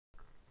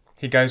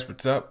Hey guys,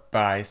 what's up?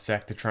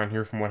 Bisectatron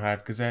here from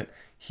OneHive Gazette,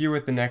 here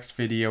with the next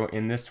video,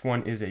 and this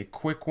one is a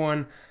quick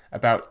one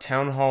about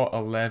Town Hall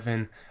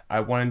 11. I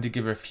wanted to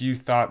give a few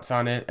thoughts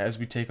on it as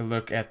we take a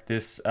look at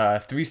this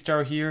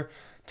 3-star here,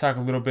 talk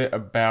a little bit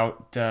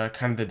about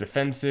kind of the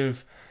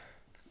defensive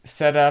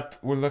setup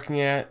we're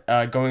looking at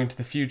going into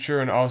the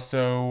future, and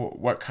also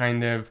what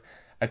kind of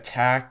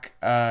attack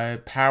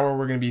power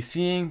we're going to be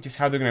seeing, just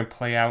how they're going to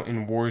play out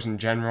in wars in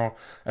general,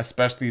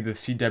 especially the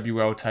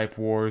CWL type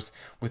wars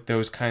with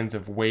those kinds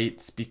of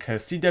weights,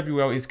 because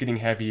CWL is getting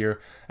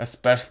heavier,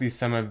 especially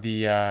some of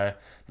the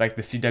like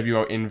the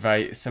CWL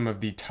invite, some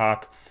of the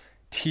top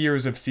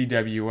tiers of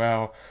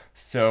CWL.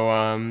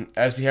 So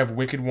as we have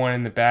Wicked One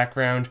in the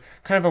background,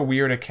 kind of a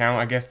weird account.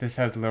 I guess this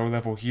has lower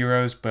level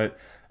heroes, but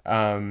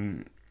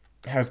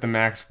has the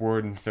max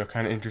ward, and so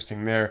kind of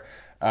interesting there.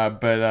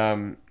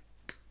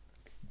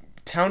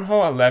 Town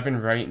Hall 11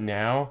 right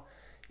now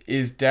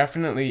is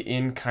definitely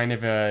in kind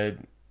of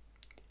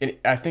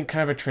I think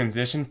kind of a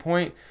transition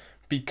point,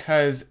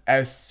 because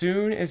as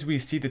soon as we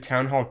see the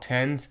Town Hall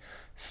 10s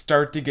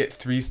start to get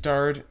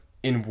 3-starred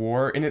in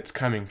war, and it's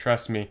coming,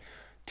 trust me,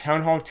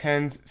 Town Hall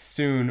 10s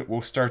soon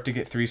will start to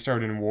get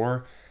 3-starred in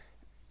war,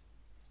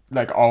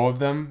 like all of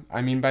them,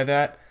 I mean by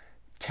that.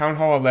 Town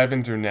Hall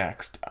 11s are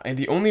next, and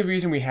the only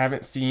reason we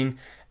haven't seen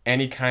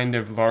any kind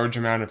of large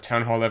amount of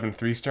Town Hall 11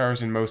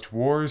 3-stars in most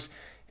wars,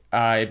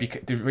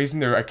 the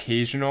reason they're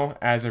occasional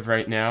as of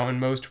right now in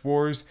most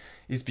wars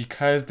is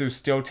because there's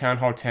still Town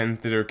Hall 10s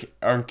that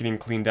aren't getting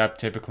cleaned up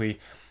typically.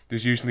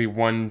 There's usually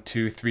 1,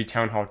 2, 3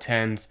 Town Hall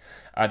 10s.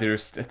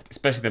 There's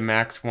especially the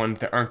max ones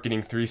that aren't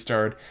getting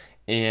 3-starred.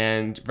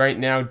 And right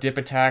now, dip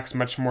attacks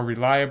much more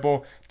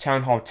reliable.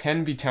 Town Hall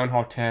 10 v Town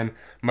Hall 10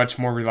 much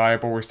more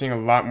reliable. We're seeing a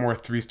lot more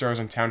 3-stars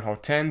on Town Hall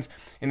 10s.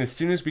 And as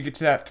soon as we get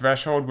to that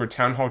threshold where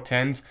Town Hall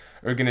 10s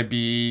are going to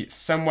be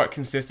somewhat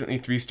consistently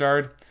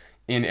 3-starred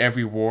in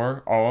every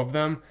war, all of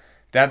them,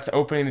 that's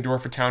opening the door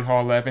for Town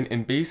Hall 11.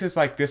 And bases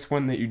like this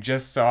one that you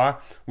just saw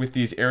with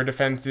these air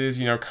defenses,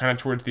 you know, kind of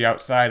towards the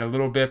outside a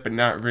little bit, but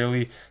not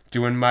really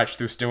doing much.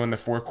 They're still in the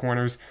 4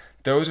 corners.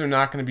 Those are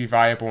not going to be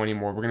viable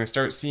anymore. We're going to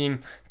start seeing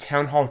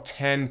Town Hall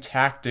 10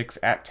 tactics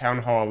at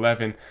Town Hall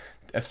 11,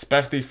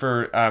 especially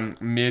for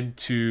mid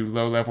to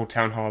low level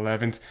Town Hall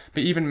 11s,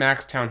 but even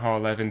max Town Hall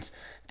 11s.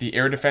 The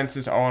air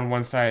defenses all on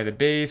one side of the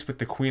base with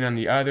the queen on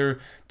the other,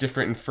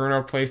 different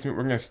inferno placement.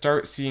 We're going to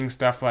start seeing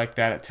stuff like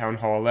that at Town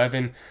Hall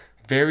 11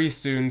 very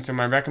soon. So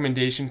my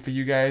recommendation for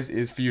you guys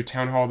is, for your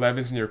Town Hall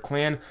 11s in your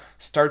clan,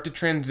 start to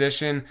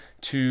transition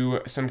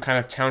to some kind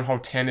of Town Hall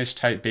 10-ish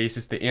type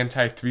bases, the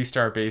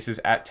anti-3-star bases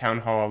at Town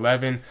Hall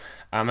 11.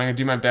 I'm going to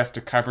do my best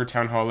to cover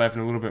Town Hall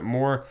 11 a little bit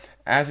more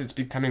as it's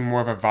becoming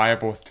more of a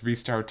viable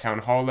 3-star Town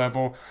Hall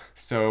level,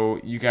 so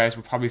you guys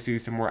will probably see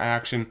some more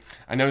action.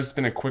 I know this has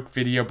been a quick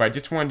video, but I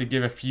just wanted to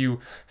give a few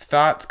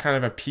thoughts, kind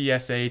of a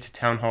PSA to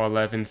Town Hall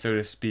 11, so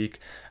to speak.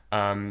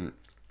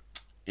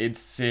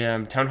 It's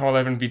Town Hall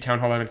 11 v Town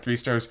Hall 11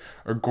 3-stars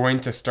are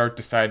going to start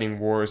deciding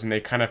wars, and they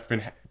kind of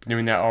been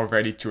doing that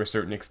already to a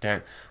certain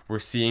extent. We're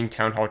seeing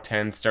Town Hall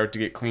 10 start to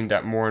get cleaned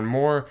up more and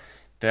more.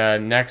 The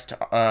next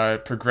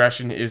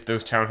progression is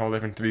those Town Hall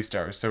 11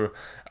 3-stars. So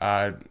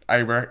I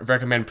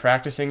recommend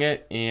practicing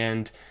it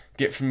and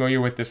get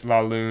familiar with this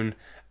Laloon,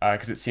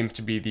 because it seems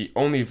to be the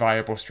only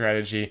viable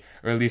strategy,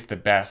 or at least the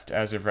best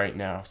as of right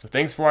now. So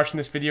thanks for watching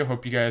this video.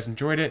 Hope you guys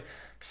enjoyed it.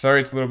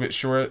 Sorry it's a little bit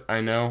short, I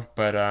know,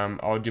 but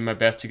I'll do my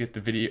best to get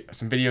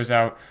some videos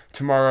out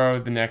tomorrow,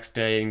 the next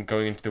day, and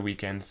going into the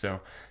weekend. So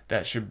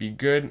that should be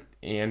good,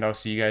 and I'll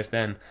see you guys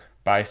then.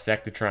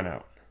 Bisectatron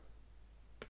out.